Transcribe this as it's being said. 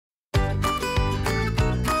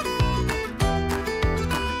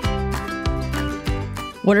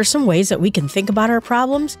What are some ways that we can think about our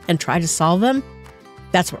problems and try to solve them?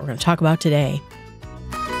 That's what we're going to talk about today.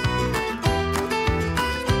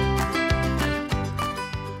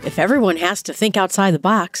 If everyone has to think outside the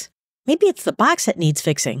box, maybe it's the box that needs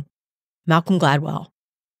fixing. Malcolm Gladwell.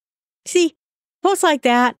 See, quotes like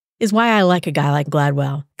that is why I like a guy like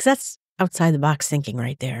Gladwell, because that's outside the box thinking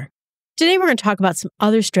right there. Today, we're going to talk about some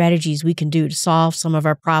other strategies we can do to solve some of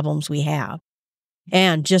our problems we have.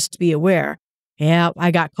 And just to be aware, yeah, I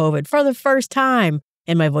got COVID for the first time,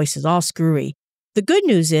 and my voice is all screwy. The good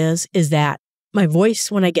news is that my voice,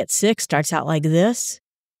 when I get sick, starts out like this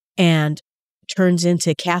and turns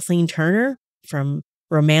into Kathleen Turner from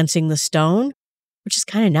Romancing the Stone, which is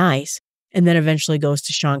kind of nice, and then eventually goes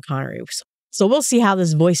to Sean Connery. So we'll see how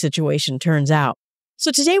this voice situation turns out. So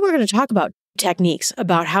today we're going to talk about techniques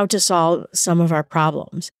about how to solve some of our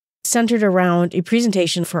problems, centered around a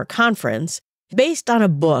presentation for a conference based on a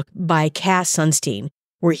book by Sunstein,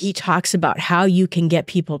 where he talks about how you can get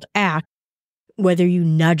people to act, whether you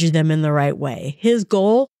nudge them in the right way. His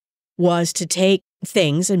goal was to take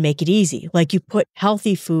things and make it easy. Like you put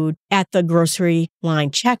healthy food at the grocery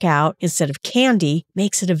line checkout instead of candy,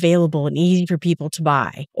 makes it available and easy for people to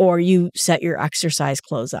buy. Or you set your exercise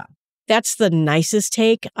clothes up. That's the nicest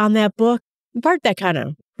take on that book. The part that kind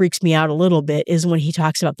of freaks me out a little bit is when he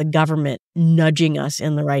talks about the government nudging us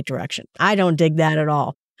in the right direction. I don't dig that at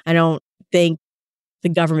all. I don't think the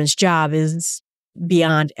government's job is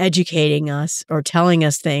beyond educating us or telling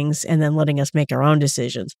us things and then letting us make our own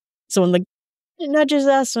decisions. So when it nudges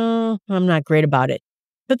us, I'm not great about it.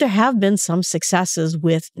 But there have been some successes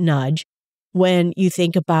with nudge when you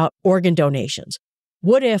think about organ donations.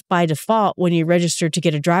 What if by default, when you register to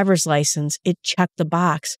get a driver's license, it checked the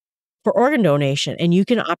box for organ donation and you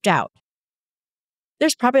can opt out?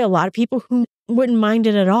 There's probably a lot of people who wouldn't mind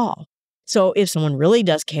it at all. So if someone really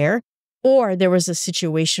does care, or there was a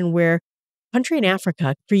situation where a country in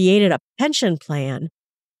Africa created a pension plan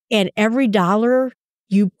and every dollar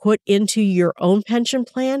you put into your own pension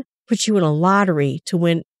plan puts you in a lottery to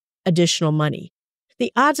win additional money.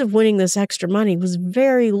 The odds of winning this extra money was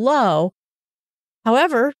very low.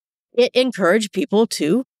 However, it encouraged people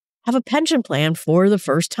to have a pension plan for the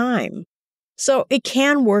first time. So it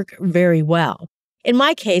can work very well. In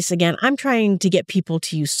my case, again, I'm trying to get people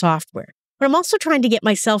to use software, but I'm also trying to get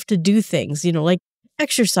myself to do things, like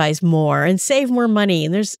exercise more and save more money.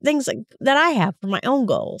 And there's things that I have for my own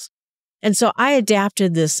goals. And so I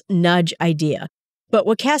adapted this nudge idea. But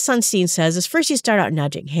what Sunstein says is first you start out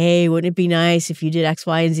nudging. Hey, wouldn't it be nice if you did X,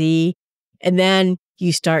 Y, and Z? And then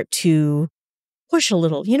you start to push a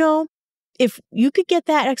little. If you could get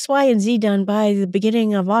that X, Y, and Z done by the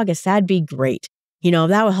beginning of August, that'd be great.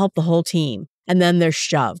 That would help the whole team. And then there's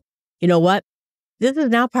shove. You know what? This is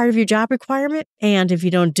now part of your job requirement. And if you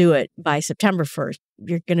don't do it by September 1st,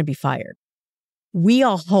 you're going to be fired. We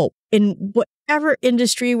all hope in whatever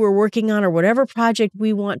industry we're working on or whatever project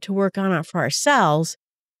we want to work on for ourselves,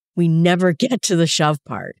 we never get to the shove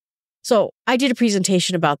part. So I did a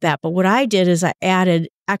presentation about that. But what I did is I added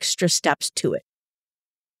extra steps to it.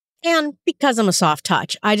 And because I'm a soft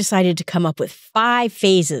touch, I decided to come up with 5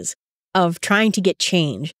 phases of trying to get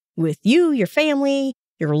change with you, your family,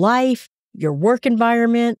 your life, your work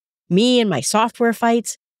environment, me and my software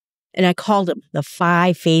fights. And I called them the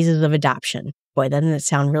 5 phases of adoption. Boy, doesn't it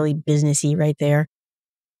sound really businessy right there?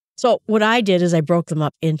 So what I did is I broke them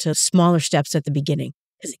up into smaller steps at the beginning.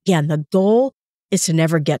 Because again, the goal is to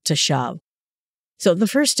never get to shove. So the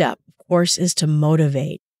first step, of course, is to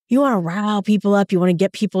motivate. You want to rile people up. You want to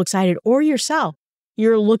get people excited, or yourself.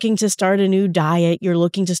 You're looking to start a new diet. You're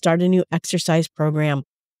looking to start a new exercise program,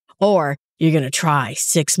 or you're going to try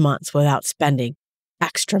 6 months without spending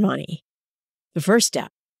extra money. The first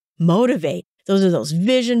step, motivate. Those are those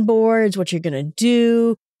vision boards, what you're going to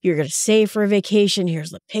do. You're going to save for a vacation. Here's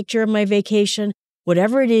the picture of my vacation.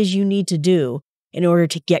 Whatever it is you need to do in order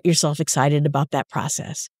to get yourself excited about that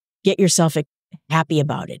process. Get yourself happy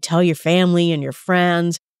about it. Tell your family and your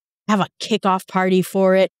friends. Have a kickoff party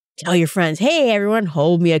for it. Tell your friends, hey, everyone,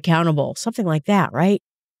 hold me accountable. Something like that, right?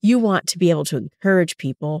 You want to be able to encourage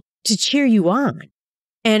people to cheer you on.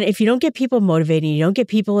 And if you don't get people motivated, you don't get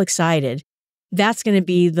people excited, that's going to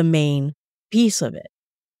be the main piece of it.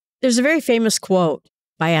 There's a very famous quote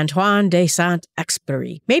by Antoine de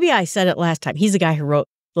Saint-Exupéry. Maybe I said it last time. He's the guy who wrote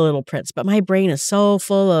The Little Prince, but my brain is so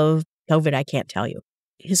full of COVID, I can't tell you.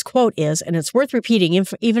 His quote is, and it's worth repeating,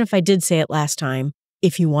 even if I did say it last time,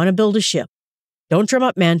 if you want to build a ship, don't drum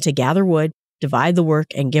up men to gather wood, divide the work,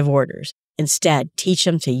 and give orders. Instead, teach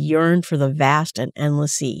them to yearn for the vast and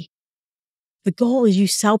endless sea. The goal is you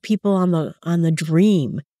sell people on the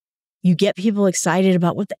dream. You get people excited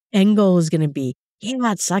about what the end goal is going to be.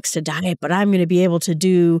 yeah, it sucks to diet, but I'm going to be able to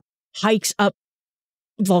do hikes up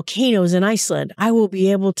volcanoes in Iceland. I will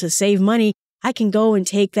be able to save money. I can go and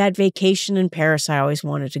take that vacation in Paris I always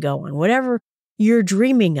wanted to go on. Whatever you're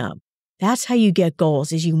dreaming of. That's how you get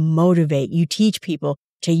goals, is you motivate, you teach people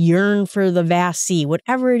to yearn for the vast sea,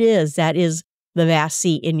 whatever it is that is the vast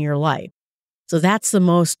sea in your life. So that's the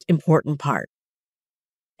most important part.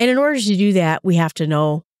 And in order to do that, we have to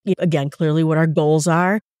know, again, clearly what our goals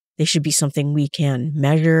are. They should be something we can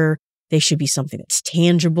measure. They should be something that's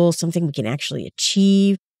tangible, something we can actually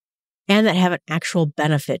achieve, and that have an actual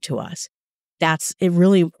benefit to us. That's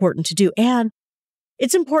really important to do. And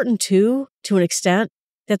it's important too, to an extent,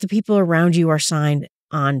 that the people around you are signed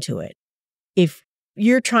on to it. If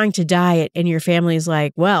you're trying to diet and your family is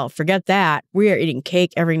like, well, forget that. We are eating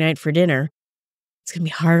cake every night for dinner. It's going to be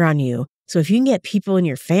hard on you. So if you can get people in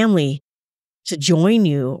your family to join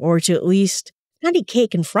you, or to at least not eat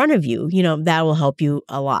cake in front of you, that will help you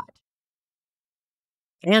a lot.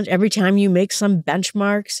 And every time you make some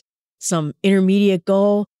benchmarks, some intermediate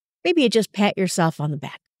goal, maybe you just pat yourself on the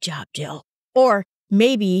back. Good job, Jill. Or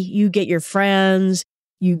maybe you get your friends,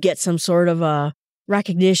 you get some sort of a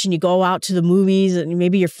recognition, you go out to the movies, and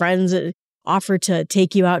maybe your friends offer to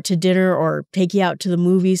take you out to dinner or take you out to the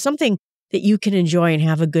movies, something that you can enjoy and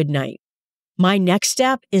have a good night. My next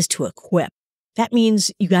step is to equip. That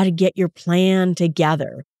means you got to get your plan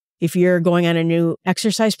together. If you're going on a new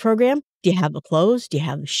exercise program, do you have the clothes? Do you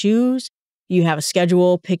have the shoes? Do you have a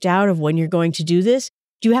schedule picked out of when you're going to do this?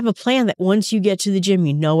 Do you have a plan that once you get to the gym,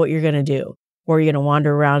 you know what you're going to do? Or you're going to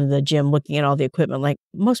wander around the gym looking at all the equipment like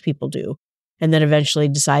most people do, and then eventually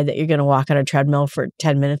decide that you're going to walk on a treadmill for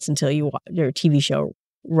 10 minutes until your TV show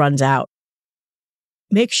runs out.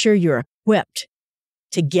 Make sure you're equipped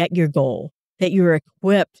to get your goal, that you're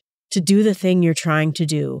equipped to do the thing you're trying to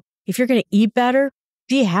do. If you're going to eat better,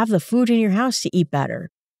 do you have the food in your house to eat better?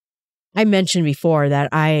 I mentioned before that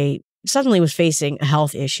I suddenly was facing a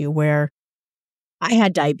health issue where I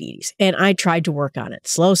had diabetes and I tried to work on it.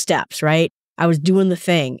 Slow steps, right? I was doing the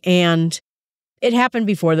thing, and it happened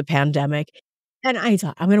before the pandemic. And I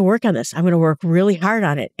thought, I'm going to work on this. I'm going to work really hard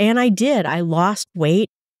on it. And I did. I lost weight.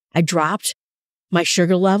 I dropped my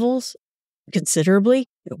sugar levels considerably.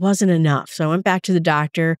 It wasn't enough. So I went back to the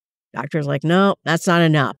doctor. Doctor's like, no, that's not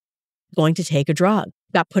enough. Going to take a drug.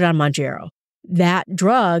 Got put on Mounjaro. That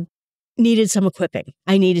drug needed some equipping.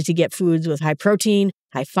 I needed to get foods with high protein,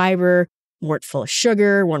 high fiber, weren't full of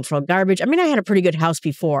sugar, weren't full of garbage. I mean, I had a pretty good house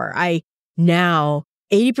before. Now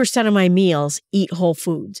 80% of my meals eat whole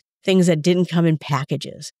foods, things that didn't come in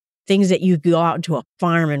packages, things that you go out into a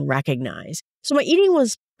farm and recognize. So my eating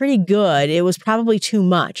was pretty good. It was probably too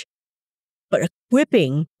much. But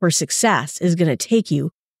equipping for success is going to take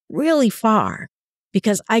you really far,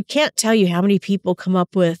 because I can't tell you how many people come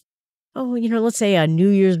up with, let's say a New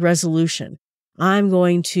Year's resolution. I'm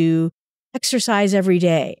going to exercise every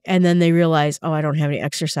day. And then they realize, I don't have any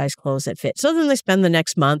exercise clothes that fit. So then they spend the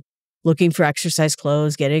next month looking for exercise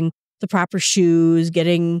clothes, getting the proper shoes,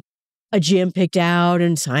 getting a gym picked out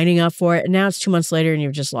and signing up for it. And now it's 2 months later and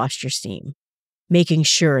you've just lost your steam. Making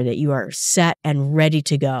sure that you are set and ready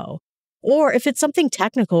to go. Or if it's something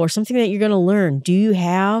technical or something that you're going to learn, do you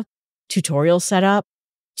have tutorials set up?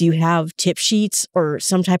 Do you have tip sheets or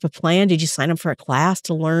some type of plan? Did you sign up for a class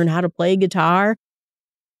to learn how to play guitar?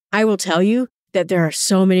 I will tell you that there are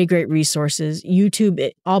so many great resources.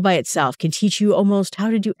 YouTube, all by itself, can teach you almost how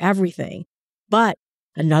to do everything. But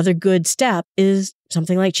another good step is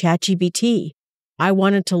something like ChatGPT. I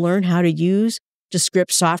wanted to learn how to use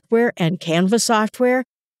Descript software and Canva software,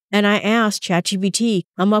 and I asked ChatGPT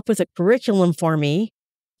come up with a curriculum for me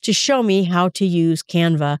to show me how to use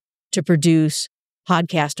Canva to produce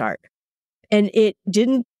podcast art. And it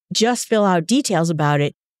didn't just fill out details about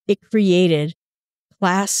it, it created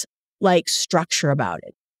class-like structure about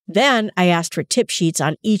it. Then I asked for tip sheets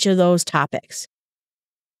on each of those topics.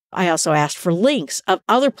 I also asked for links of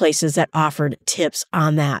other places that offered tips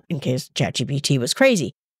on that in case ChatGPT was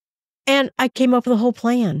crazy. And I came up with a whole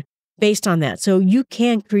plan based on that. So you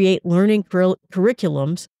can create learning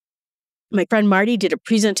curriculums. My friend Marty did a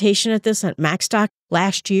presentation at this at MacStock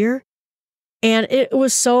last year, and it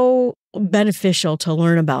was so beneficial to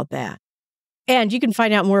learn about that. And you can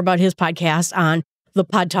find out more about his podcast on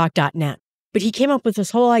thepodtalk.net. But he came up with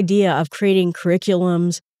this whole idea of creating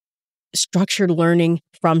curriculums, structured learning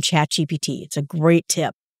from ChatGPT. It's a great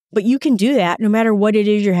tip. But you can do that no matter what it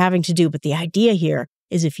is you're having to do. But the idea here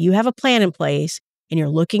is if you have a plan in place and you're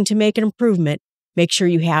looking to make an improvement, make sure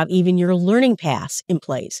you have even your learning paths in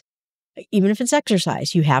place. Even if it's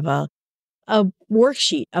exercise, you have a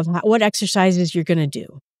worksheet of what exercises you're going to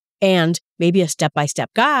do and maybe a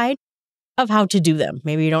step-by-step guide of how to do them.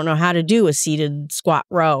 Maybe you don't know how to do a seated squat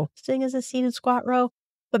row. Thing is a seated squat row,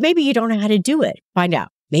 but maybe you don't know how to do it. Find out.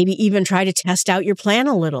 Maybe even try to test out your plan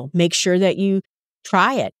a little. Make sure that you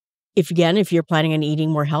try it. If you're planning on eating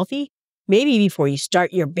more healthy, maybe before you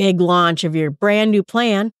start your big launch of your brand new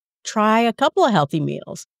plan, try a couple of healthy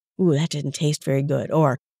meals. Ooh, that didn't taste very good.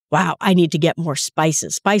 Or, wow, I need to get more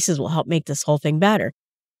spices. Spices will help make this whole thing better.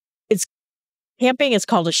 Camping is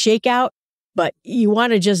called a shakeout, but you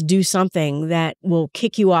want to just do something that will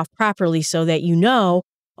kick you off properly so that you know,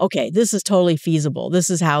 okay, this is totally feasible. This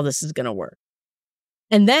is how this is going to work.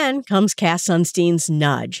 And then comes Cass Sunstein's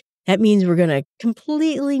nudge. That means we're going to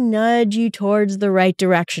completely nudge you towards the right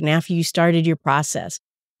direction after you started your process.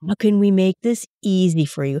 How can we make this easy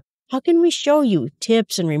for you? How can we show you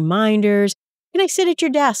tips and reminders? Can I sit at your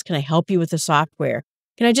desk? Can I help you with the software?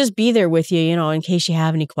 Can I just be there with you, in case you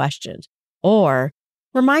have any questions? Or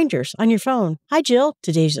reminders on your phone. Hi, Jill.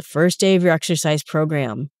 Today's the first day of your exercise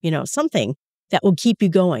program. Something that will keep you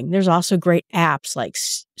going. There's also great apps like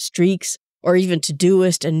Streaks or even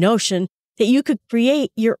Todoist and Notion that you could create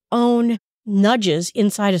your own nudges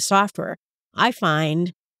inside of software. I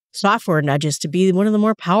find software nudges to be one of the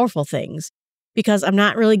more powerful things because I'm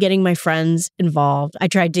not really getting my friends involved. I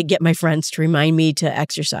tried to get my friends to remind me to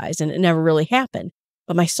exercise and it never really happened.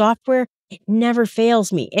 But my software, it never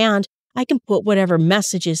fails me. And I can put whatever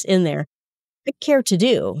messages in there I care to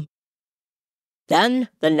do. Then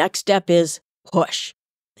the next step is push.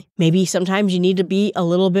 Maybe sometimes you need to be a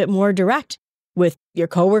little bit more direct with your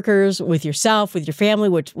coworkers, with yourself, with your family,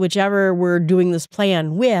 whichever we're doing this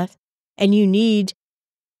plan with, and you need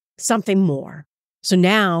something more. So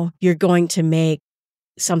now you're going to make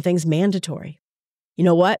some things mandatory. You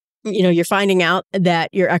know what? You're finding out that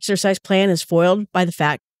your exercise plan is foiled by the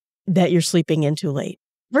fact that you're sleeping in too late.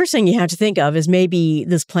 First thing you have to think of is maybe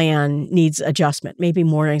this plan needs adjustment. Maybe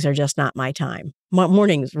mornings are just not my time.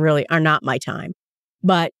 Mornings really are not my time.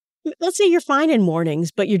 But let's say you're fine in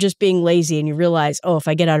mornings, but you're just being lazy and you realize, if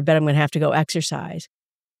I get out of bed, I'm going to have to go exercise.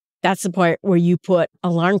 That's the point where you put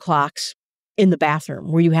alarm clocks in the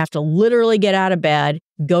bathroom, where you have to literally get out of bed,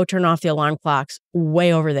 go turn off the alarm clocks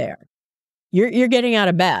way over there. You're getting out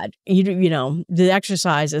of bed. The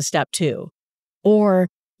exercise is step 2. Or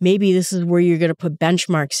maybe this is where you're going to put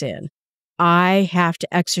benchmarks in. I have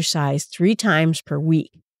to exercise 3 times per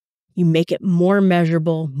week. You make it more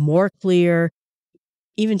measurable, more clear.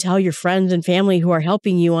 Even tell your friends and family who are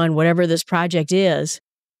helping you on whatever this project is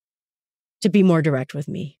to be more direct with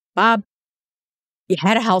me. Bob, you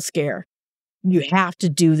had a health scare. You have to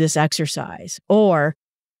do this exercise. Or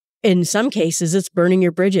in some cases, it's burning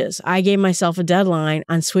your bridges. I gave myself a deadline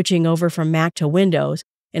on switching over from Mac to Windows,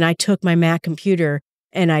 and I took my Mac computer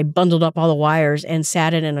and I bundled up all the wires and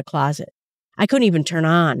sat it in a closet. I couldn't even turn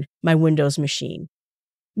on my Windows machine.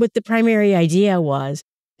 But the primary idea was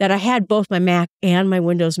that I had both my Mac and my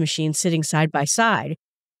Windows machine sitting side by side.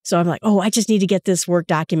 So I'm like, I just need to get this work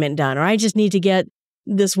document done, or I just need to get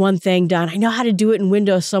this one thing done. I know how to do it in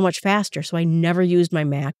Windows so much faster. So I never used my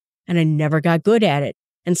Mac and I never got good at it.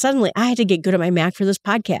 And suddenly I had to get good at my Mac for this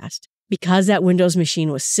podcast because that Windows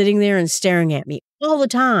machine was sitting there and staring at me all the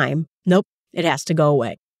time. Nope, it has to go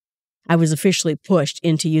away. I was officially pushed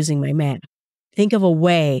into using my Mac. Think of a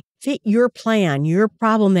way, fit your plan, your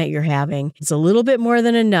problem that you're having. It's a little bit more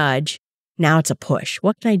than a nudge. Now it's a push.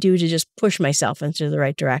 What can I do to just push myself into the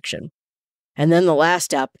right direction? And then the last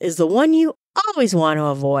step is the one you always want to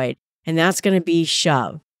avoid, and that's going to be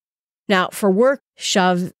shove. Now, for work,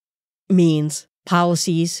 shove means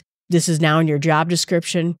policies. This is now in your job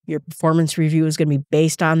description. Your performance review is going to be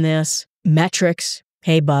based on this. Metrics.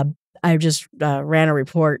 Hey, bub, I just ran a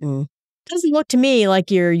report and it doesn't look to me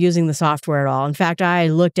like you're using the software at all. In fact, I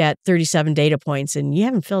looked at 37 data points and you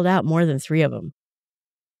haven't filled out more than 3 of them.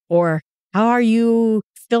 Or how are you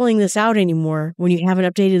filling this out anymore when you haven't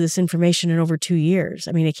updated this information in over 2 years?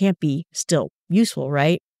 I mean, it can't be still useful,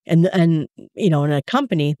 right? And in a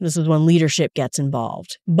company, this is when leadership gets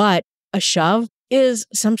involved. But a shove is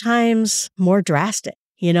sometimes more drastic.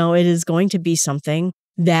 It is going to be something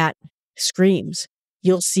that screams.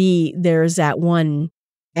 You'll see there's that one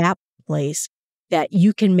app place that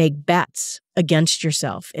you can make bets against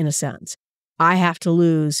yourself in a sense. I have to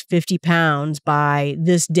lose 50 pounds by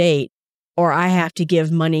this date, or I have to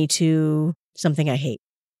give money to something I hate.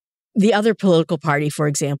 The other political party, for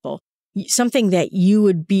example, something that you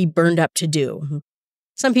would be burned up to do.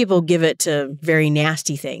 Some people give it to very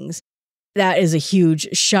nasty things. That is a huge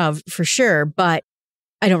shove for sure, but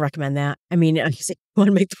I don't recommend that. I mean, I want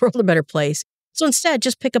to make the world a better place. So instead,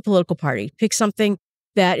 just pick a political party. Pick something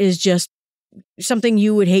that is just something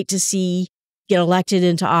you would hate to see get elected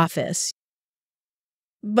into office.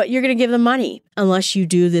 but you're going to give them money unless you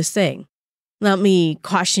do this thing. Let me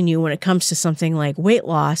caution you when it comes to something like weight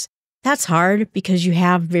loss, that's hard because you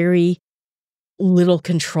have very little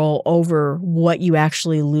control over what you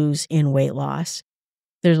actually lose in weight loss.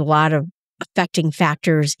 There's a lot of affecting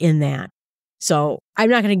factors in that. So I'm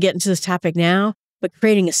not going to get into this topic now, but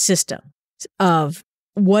creating a system of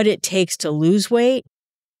what it takes to lose weight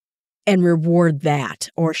and reward that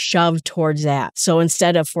or shove towards that. So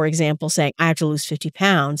instead of, for example, saying I have to lose 50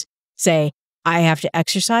 pounds, say I have to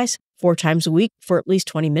exercise 4 times a week for at least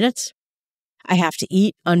 20 minutes. I have to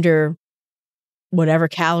eat under whatever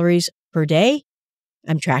calories per day.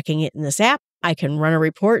 I'm tracking it in this app. I can run a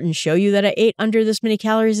report and show you that I ate under this many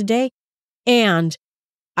calories a day. And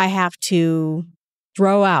I have to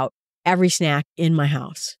throw out every snack in my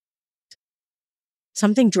house.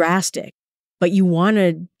 Something drastic, but you want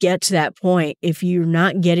to get to that point if you're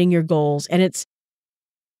not getting your goals. And it's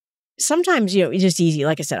sometimes, it's just easy.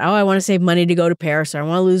 Like I said, I want to save money to go to Paris, or I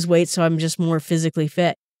want to lose weight so I'm just more physically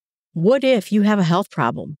fit. What if you have a health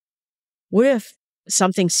problem? What if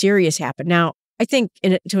something serious happened? Now, I think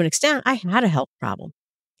to an extent, I had a health problem.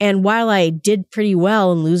 And while I did pretty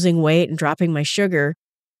well in losing weight and dropping my sugar,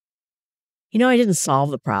 I didn't solve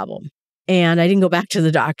the problem. And I didn't go back to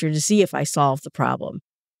the doctor to see if I solved the problem.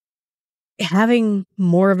 Having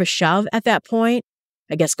more of a shove at that point,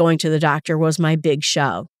 I guess going to the doctor was my big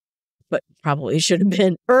shove, but probably should have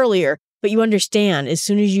been earlier. But you understand, as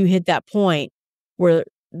soon as you hit that point where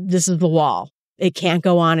this is the wall, it can't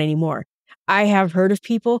go on anymore. I have heard of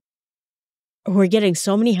people who are getting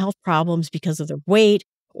so many health problems because of their weight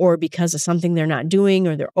or because of something they're not doing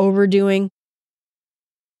or they're overdoing.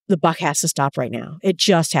 The buck has to stop right now. It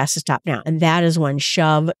just has to stop now. And that is when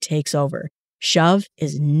shove takes over. Shove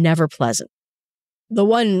is never pleasant. The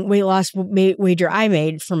one weight loss wager I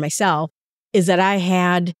made for myself is that I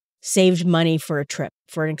had saved money for a trip,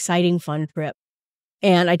 for an exciting, fun trip.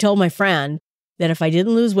 And I told my friend that if I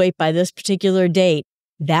didn't lose weight by this particular date,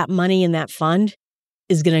 that money in that fund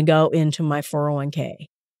is going to go into my 401k.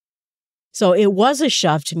 So it was a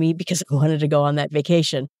shove to me because I wanted to go on that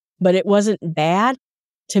vacation, but it wasn't bad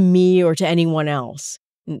to me or to anyone else.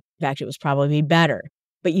 In fact, it was probably better.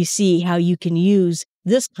 But you see how you can use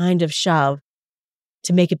this kind of shove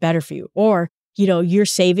to make it better for you. Or, you're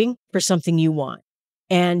saving for something you want.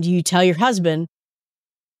 And you tell your husband,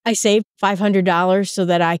 I saved $500 so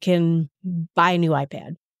that I can buy a new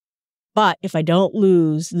iPad. But if I don't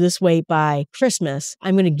lose this weight by Christmas,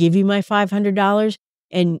 I'm going to give you my $500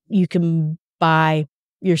 and you can buy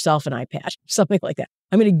yourself an iPad, something like that.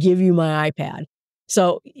 I'm going to give you my iPad.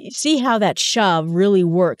 So see how that shove really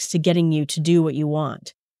works to getting you to do what you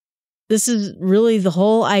want. This is really the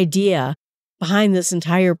whole idea behind this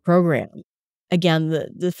entire program. Again,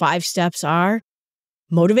 the 5 steps are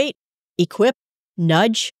motivate, equip,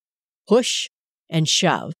 nudge, push, and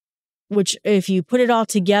shove, which if you put it all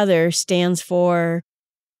together stands for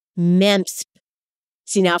MEMPS.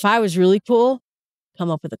 See, now if I was really cool, come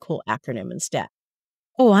up with a cool acronym instead.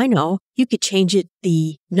 Oh, I know. You could change it,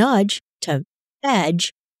 the nudge, to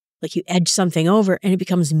edge, like you edge something over and it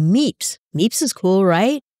becomes MEEPS. MEEPS is cool,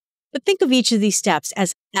 right? But think of each of these steps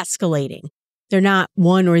as escalating. They're not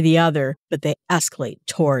one or the other, but they escalate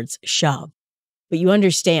towards shove. But you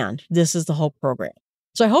understand, this is the whole program.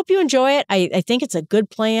 So I hope you enjoy it. I think it's a good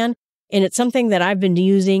plan, and it's something that I've been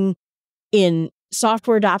using in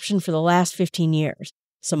software adoption for the last 15 years.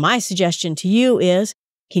 So my suggestion to you is,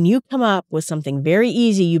 can you come up with something very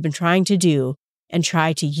easy you've been trying to do and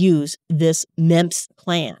try to use this MEMPS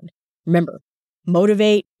plan? Remember,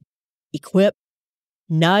 motivate, equip,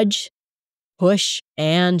 nudge, push,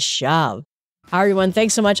 and shove. All right, everyone,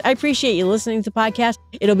 thanks so much. I appreciate you listening to the podcast.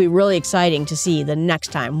 It'll be really exciting to see the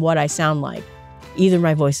next time what I sound like. Either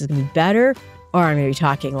my voice is going to be better or I'm going to be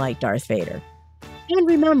talking like Darth Vader. And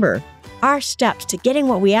remember, our steps to getting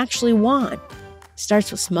what we actually want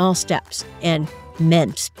starts with small steps and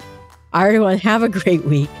MEMPS. All right, everyone, have a great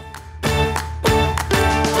week.